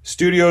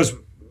 studios,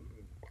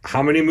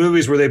 how many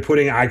movies were they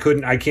putting? I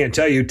can't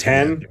tell you,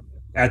 10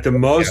 at the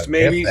most,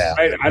 maybe.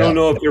 Right? I don't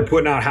know if they're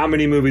putting out how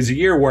many movies a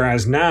year.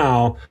 Whereas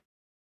now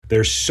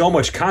there's so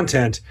much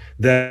content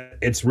that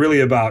it's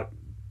really about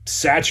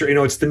saturate.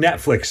 It's the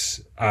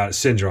Netflix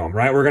syndrome,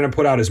 right? We're going to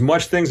put out as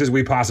much things as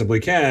we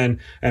possibly can,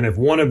 and if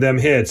one of them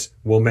hits,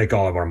 we'll make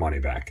all of our money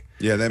back.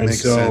 Yeah, that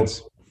makes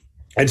sense.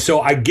 And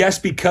so I guess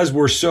because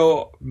we're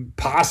so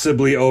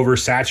possibly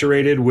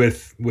oversaturated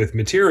with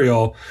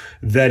material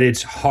that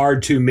it's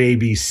hard to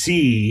maybe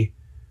see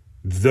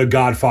the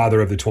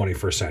Godfather of the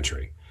 21st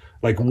century.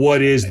 Like,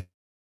 what is that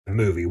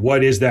movie?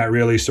 What is that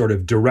really sort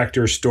of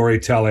director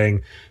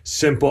storytelling,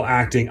 simple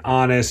acting,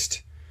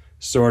 honest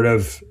sort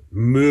of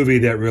movie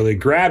that really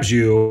grabs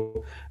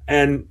you?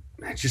 And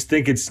I just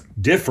think it's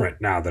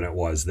different now than it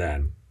was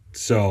then.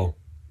 So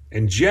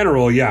in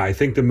general, yeah, I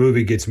think the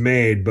movie gets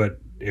made, but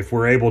if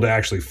we're able to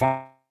actually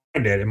find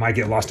it, it might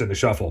get lost in the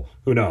shuffle.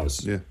 Who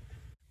knows? Yeah.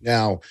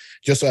 Now,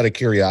 just out of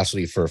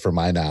curiosity for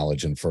my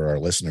knowledge and for our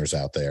listeners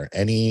out there,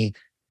 any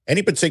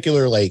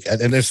particular, like,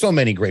 and there's so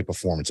many great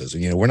performances,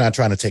 and we're not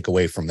trying to take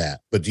away from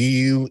that, but do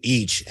you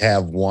each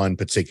have one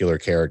particular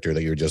character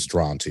that you're just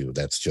drawn to?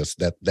 That's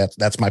just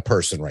that's my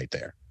person right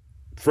there.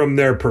 From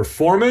their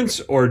performance,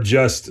 or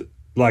just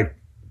like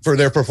for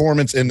their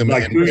performance in the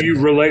movie, like who you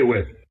relate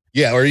with?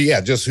 Yeah, or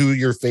just who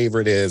your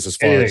favorite is as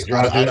far as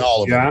on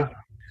all of them.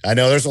 I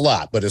know there's a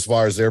lot, but as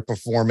far as their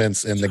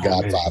performance in The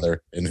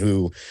Godfather and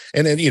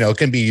then it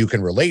can be you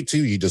can relate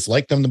to, you just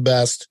like them the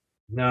best.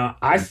 No,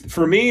 I think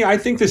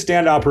the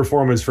standout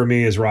performance for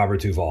me is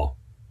Robert Duvall.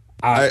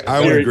 I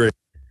would agree.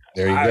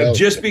 There you go.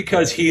 Just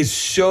because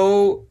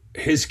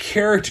his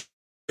character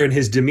and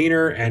his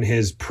demeanor and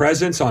his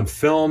presence on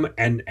film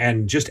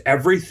and just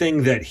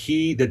everything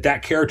that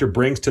character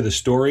brings to the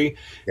story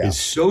is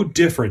so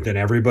different than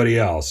everybody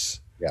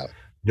else. Yeah.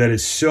 That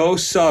it's so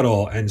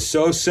subtle and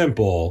so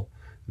simple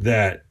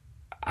that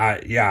I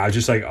was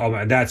just like, oh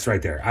man, that's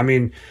right there. I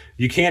mean,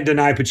 you can't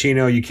deny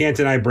Pacino, you can't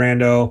deny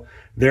Brando.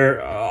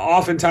 There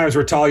oftentimes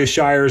where Talia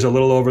Shire is a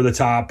little over the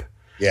top.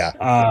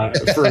 Yeah.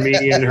 For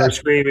me and her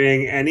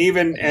screaming,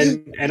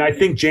 and I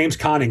think James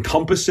Caan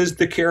encompasses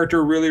the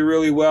character really,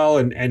 really well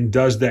and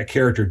does that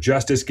character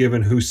justice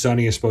given who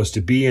Sonny is supposed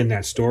to be in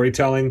that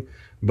storytelling.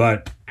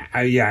 But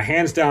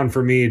hands down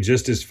for me,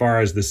 just as far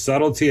as the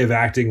subtlety of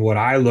acting, what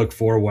I look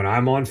for when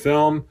I'm on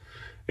film,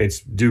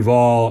 it's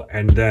Duvall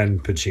and then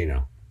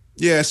Pacino.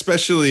 Yeah,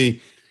 especially,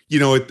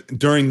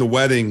 during the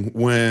wedding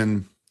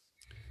when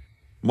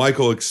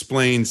Michael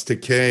explains to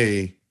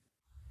Kay,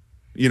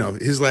 you know,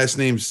 his last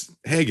name's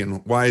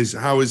Hagen.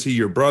 How is he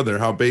your brother?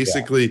 How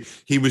basically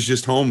he was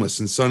just homeless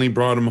and Sonny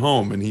brought him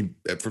home, and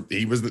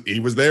he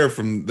was there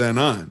from then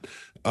on.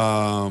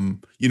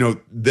 You know,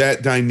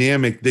 that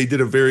dynamic, they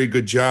did a very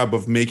good job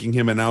of making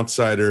him an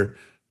outsider,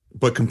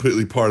 but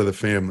completely part of the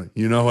family.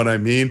 You know what I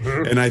mean?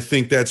 Mm-hmm. And I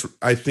think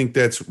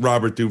that's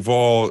Robert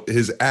Duvall,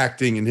 his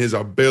acting and his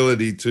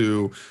ability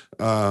to,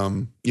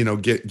 you know,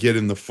 get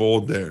in the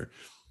fold there.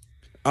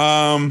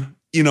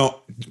 You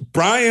know,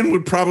 Brian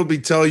would probably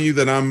tell you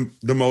that I'm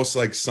the most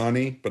like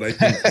Sonny, but I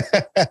think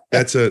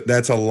that's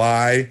a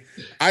lie.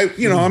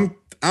 I'm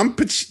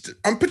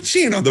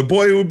Pacino, the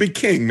boy who would be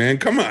king, man.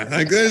 Come on.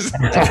 Like there's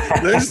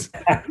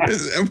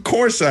of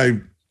course I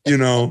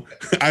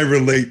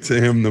relate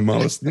to him the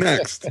most.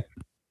 Next.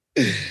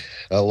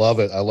 I love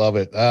it.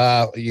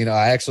 You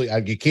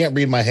know, you can't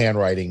read my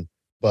handwriting,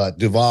 but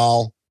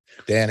Duvall,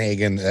 Dan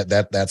Hagen,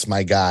 that's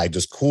my guy.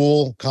 Just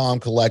cool, calm,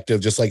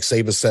 collective. Just like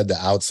Saba said,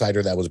 the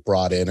outsider that was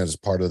brought in as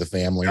part of the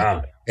family.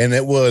 Yeah. And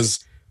it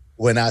was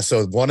one of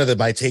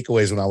my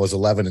takeaways when I was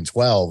 11 and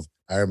 12,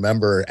 I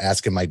remember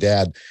asking my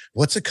dad,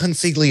 what's a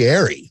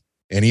consigliere?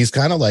 And he's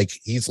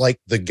like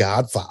the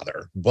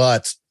Godfather,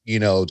 but you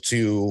know,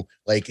 to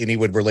like, and he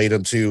would relate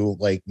him to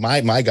like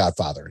my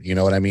Godfather, you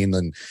know what I mean?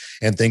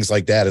 And things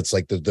like that. It's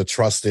like the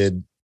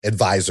trusted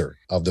advisor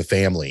of the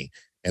family.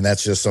 And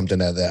that's just something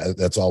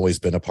that's always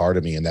been a part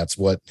of me. And that's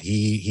what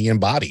he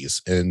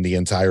embodies in the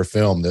entire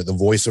film, the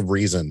voice of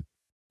reason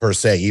per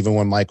se. Even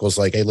when Michael's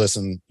like, hey,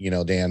 listen, you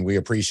know, Dan, we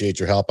appreciate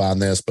your help on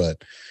this,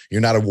 but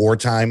you're not a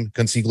wartime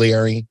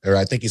consigliere, or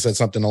I think he said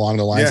something along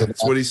the lines of that.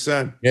 That's what he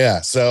said.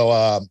 Yeah.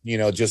 So, you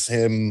know, just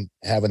him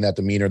having that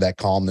demeanor, that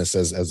calmness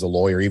as a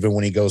lawyer, even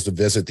when he goes to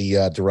visit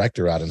the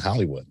director out in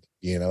Hollywood,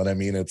 you know what I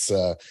mean? It's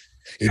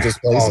he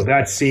just plays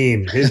that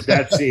scene is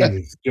just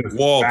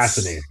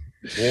fascinating.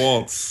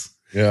 Waltz.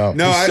 Yeah.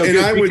 No,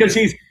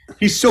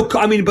 he's so,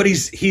 I mean, but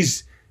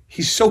he's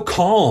so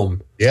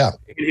calm. Yeah.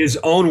 In his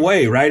own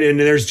way, right? And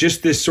there's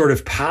just this sort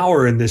of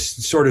power and this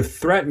sort of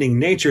threatening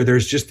nature.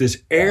 There's just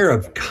this air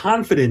of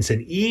confidence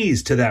and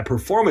ease to that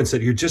performance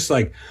that you're just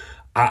like,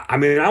 I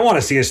mean, I want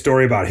to see a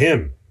story about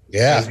him.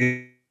 Yeah.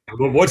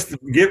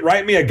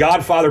 Write me a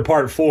Godfather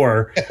Part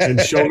 4 and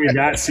show me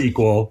that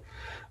sequel.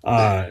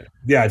 Yeah,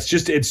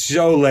 it's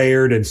so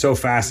layered and so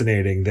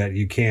fascinating that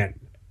you can't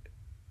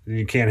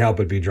help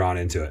but be drawn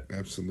into it.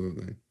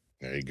 Absolutely.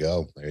 There you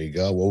go.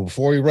 Well,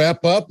 before we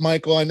wrap up,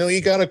 Michael, I know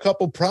you got a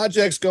couple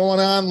projects going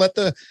on. Let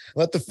the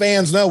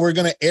fans know we're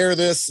going to air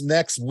this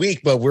next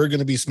week, but we're going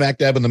to be smack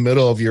dab in the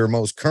middle of your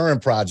most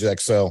current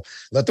project. So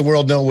let the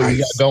world know what you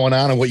got going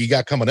on and what you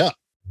got coming up.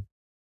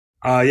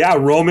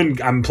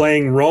 I'm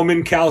playing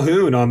Roman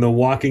Calhoun on The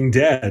Walking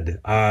Dead.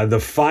 The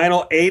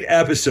final 8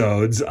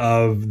 episodes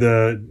of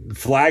the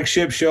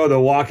flagship show,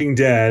 The Walking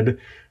Dead,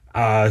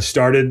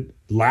 started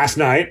last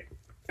night.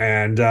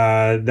 And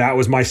that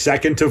was my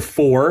second of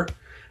 4.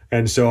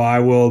 And so I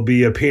will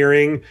be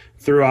appearing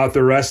throughout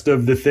the rest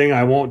of the thing.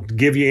 I won't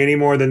give you any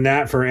more than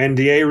that for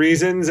NDA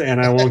reasons, and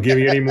I won't give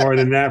you any more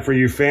than that for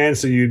you fans,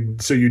 so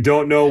you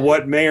don't know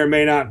what may or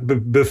may not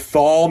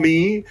befall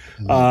me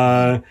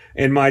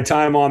in my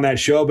time on that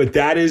show. But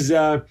that is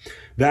where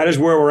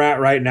we're at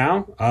right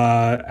now.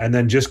 And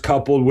then just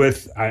coupled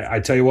with, I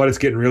tell you what, it's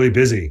getting really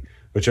busy,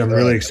 which I'm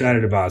really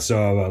excited about.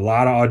 So a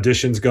lot of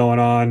auditions going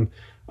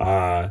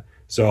on.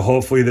 So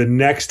hopefully the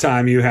next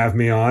time you have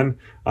me on,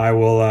 I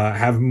will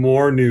have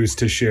more news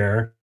to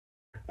share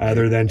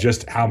other than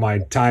just how my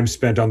time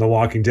spent on The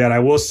Walking Dead. I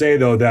will say,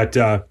 though,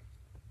 that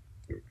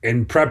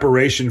in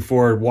preparation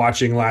for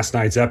watching last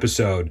night's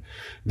episode,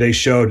 they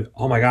showed,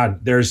 oh, my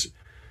God, there's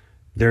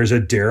a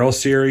Daryl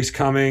series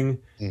coming.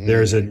 Mm-hmm.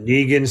 There's a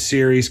Negan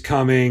series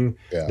coming.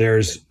 Yeah.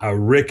 There's a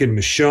Rick and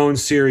Michonne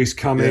series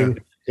coming.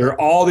 Yeah. There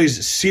are all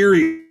these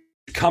series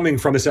coming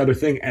from this other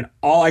thing. And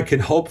all I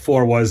can hope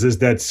for is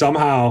that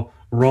somehow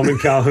Roman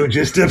Calhoun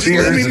just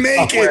appears. Let me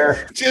make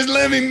it. Just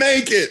let me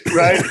make it.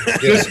 Right?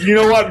 Just, you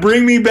know what?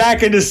 Bring me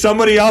back into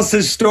somebody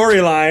else's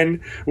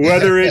storyline,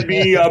 whether it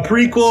be a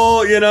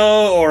prequel, you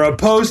know, or a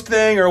post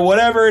thing or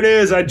whatever it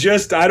is. I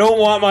don't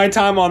want my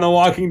time on The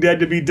Walking Dead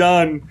to be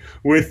done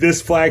with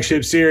this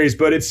flagship series,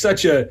 but it's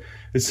such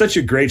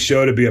a great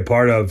show to be a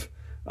part of,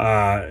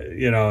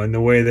 you know, in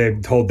the way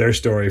they've told their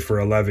story for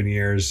 11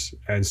 years.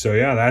 And so,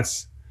 yeah,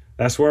 that's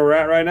where we're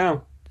at right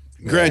now.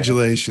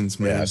 Congratulations,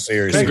 man. Yeah,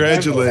 seriously.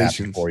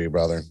 Congratulations for you,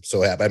 brother.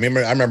 So happy. I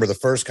remember the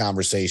first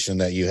conversation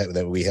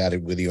that we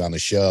had with you on the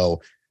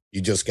show.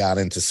 You just got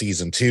into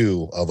season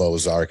 2 of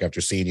Ozark after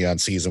seeing you on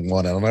season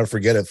 1. And I'll never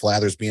forget it.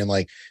 Flathers being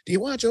like, do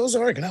you watch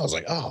Ozark? And I was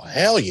like, oh,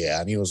 hell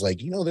yeah. And he was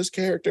like, you know, this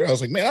character. I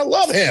was like, man, I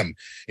love him.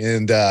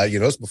 And, you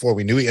know, it's before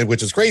we knew it,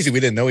 which is crazy. We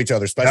didn't know each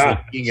other, especially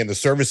being in the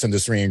service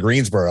industry in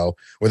Greensboro,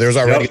 where there's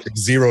already like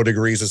 0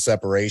 degrees of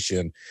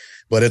separation.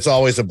 But it's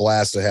always a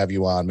blast to have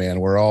you on,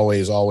 man. We're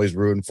always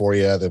rooting for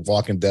you. The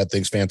Walking Dead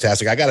thing's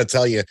fantastic. I got to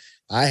tell you,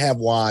 I have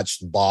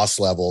watched Boss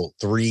Level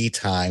 3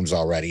 times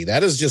already.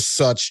 That is just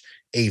such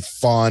a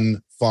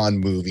fun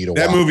movie to watch.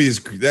 That movie is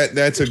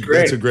that's a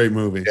great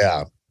movie.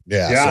 Yeah.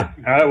 Yeah.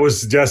 It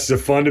was just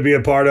fun to be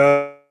a part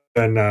of,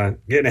 and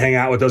getting to hang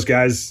out with those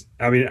guys.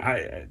 I mean,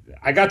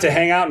 I got to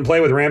hang out and play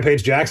with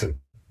Rampage Jackson.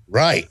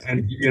 Right.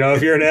 And,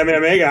 if you're an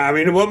MMA guy, I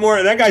mean, what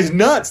more? That guy's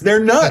nuts.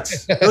 They're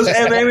nuts. Those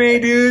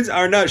MMA dudes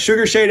are nuts.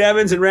 Sugar Shade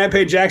Evans and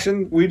Rampage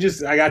Jackson,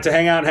 I got to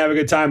hang out and have a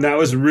good time. That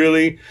was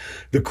really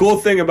the cool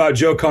thing about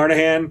Joe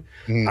Carnahan.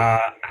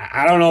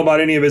 I don't know about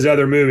any of his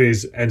other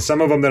movies, and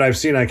some of them that I've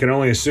seen, I can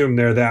only assume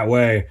they're that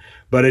way.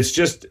 But it's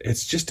just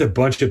a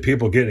bunch of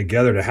people getting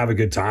together to have a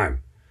good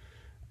time.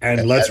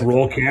 And let's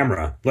roll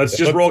camera. Let's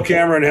just roll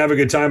camera and have a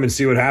good time and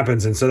see what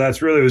happens. And so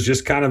it was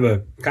just kind of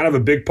a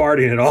big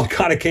party, and it all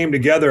kind of came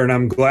together. And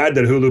I'm glad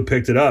that Hulu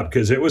picked it up,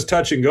 because it was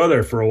touch and go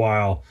there for a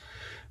while,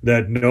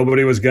 that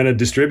nobody was going to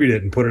distribute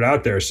it and put it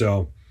out there.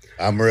 So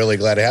I'm really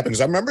glad it happened,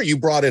 because I remember you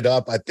brought it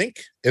up. I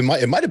think it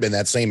might have been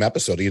that same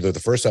episode, either the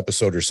first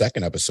episode or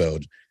second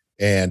episode.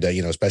 And,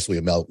 especially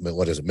with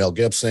Mel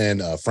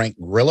Gibson, Frank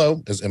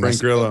Grillo. Frank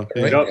Grillo.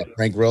 Right? Yeah,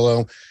 Frank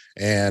Grillo.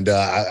 And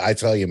I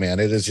tell you,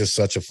 man, it is just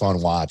such a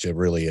fun watch. It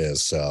really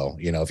is. So,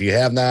 if you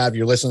have not, if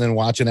you're listening and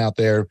watching out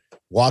there,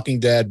 Walking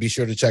Dead, be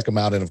sure to check them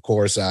out. And of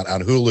course, on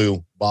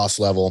Hulu, Boss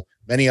Level,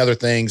 many other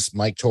things.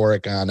 Mike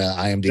Turek on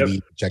IMDb.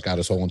 Yep. Check out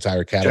his whole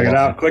entire catalog. Check it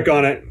out. Click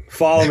on it.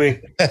 Follow me.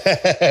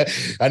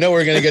 I know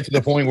we're going to get to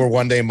the point where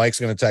one day Mike's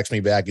going to text me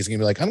back. He's going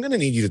to be like, I'm going to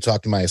need you to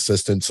talk to my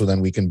assistant so then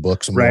we can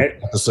book some more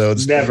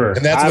episodes. Never.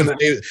 And that's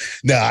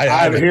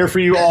I'm here for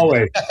you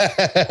always.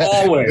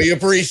 Always. We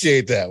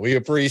appreciate that.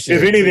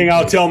 If anything,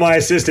 I'll tell my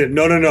assistant,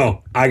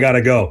 no. I got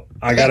to go.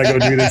 I got to go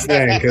do this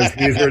thing, because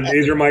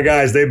these are my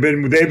guys. They've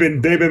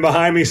been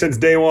behind me since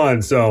day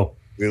one. So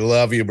we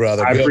love you,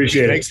 brother. I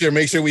appreciate it.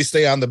 Make sure we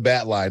stay on the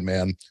bat line,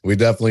 man. We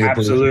definitely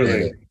appreciate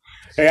it.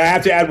 Hey, I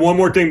have to add one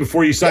more thing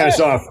before you sign us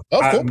off.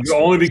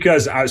 Only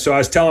because I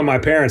was telling my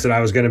parents that I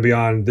was going to be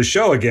on the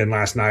show again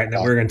last night, and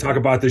that we were going to talk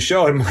about the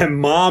show. And my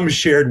mom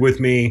shared with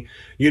me,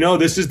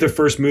 this is the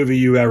first movie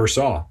you ever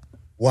saw.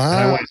 Wow.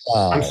 And I went,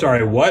 I'm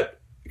sorry, what?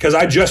 Because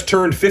I just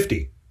turned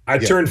 50. I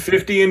turned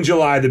 50 in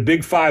July, the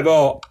big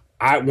 50.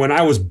 When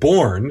I was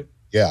born,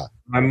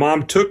 my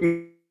mom took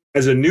me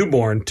as a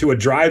newborn to a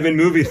drive-in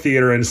movie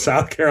theater in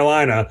South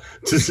Carolina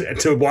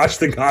to watch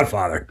The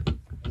Godfather.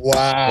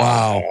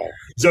 Wow.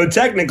 So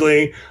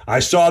technically, I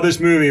saw this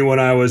movie when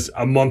I was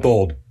a month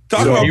old.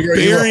 Talk about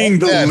burying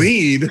the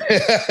lead.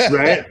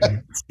 Right?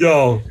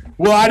 So,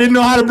 I didn't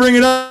know how to bring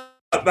it up.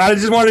 I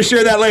just wanted to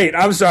share that late.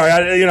 I'm sorry.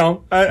 I don't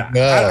know.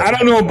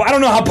 I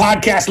don't know how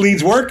podcast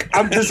leads work.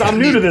 I'm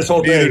new to this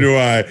whole thing. Neither do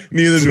I.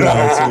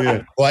 So,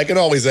 yeah. Well, I can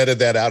always edit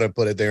that out and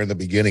put it there in the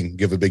beginning.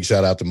 Give a big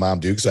shout out to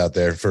Mom Dukes out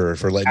there for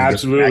letting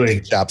me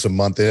get chops a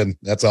month in.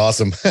 That's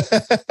awesome.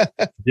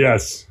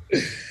 Yes.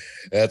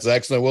 That's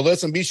excellent. Well,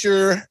 listen, be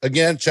sure,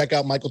 again, check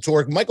out Michael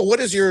Turek. Michael, what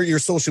is your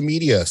social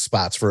media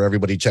spots for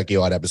everybody to check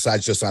you out at,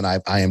 besides just on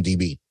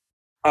IMDb?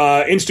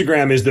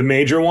 Instagram is the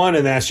major one,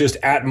 and that's just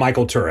at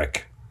Michael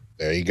Turek.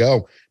 There you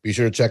go. Be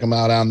sure to check them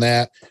out on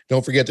that.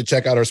 Don't forget to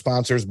check out our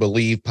sponsors,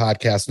 Believe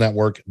Podcast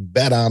Network,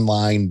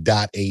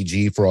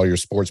 betonline.ag for all your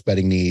sports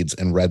betting needs,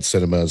 and Red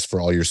Cinemas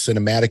for all your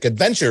cinematic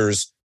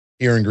adventures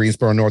here in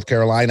Greensboro, North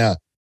Carolina.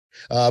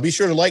 Be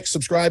sure to like,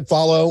 subscribe,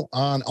 follow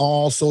on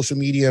all social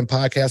media and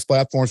podcast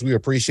platforms. We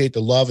appreciate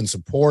the love and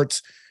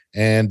support,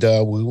 and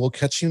we will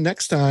catch you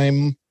next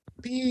time.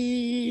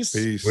 Peace.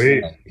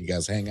 Sweet. You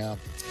guys hang out.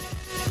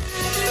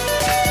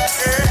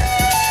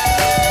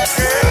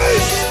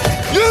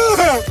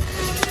 Yeah!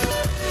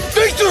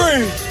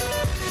 Victory!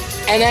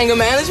 And anger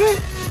management?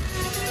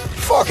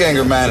 Fuck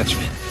anger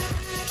management.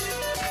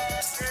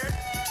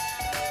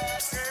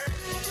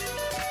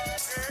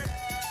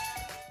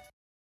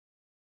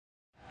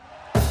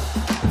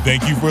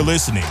 Thank you for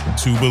listening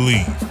to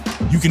Believe.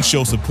 You can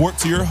show support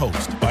to your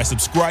host by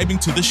subscribing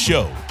to the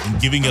show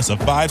and giving us a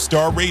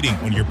 5-star rating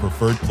on your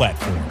preferred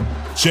platform.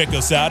 Check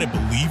us out at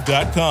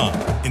Believe.com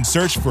and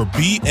search for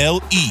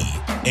BLEAV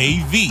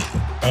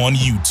on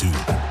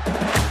YouTube.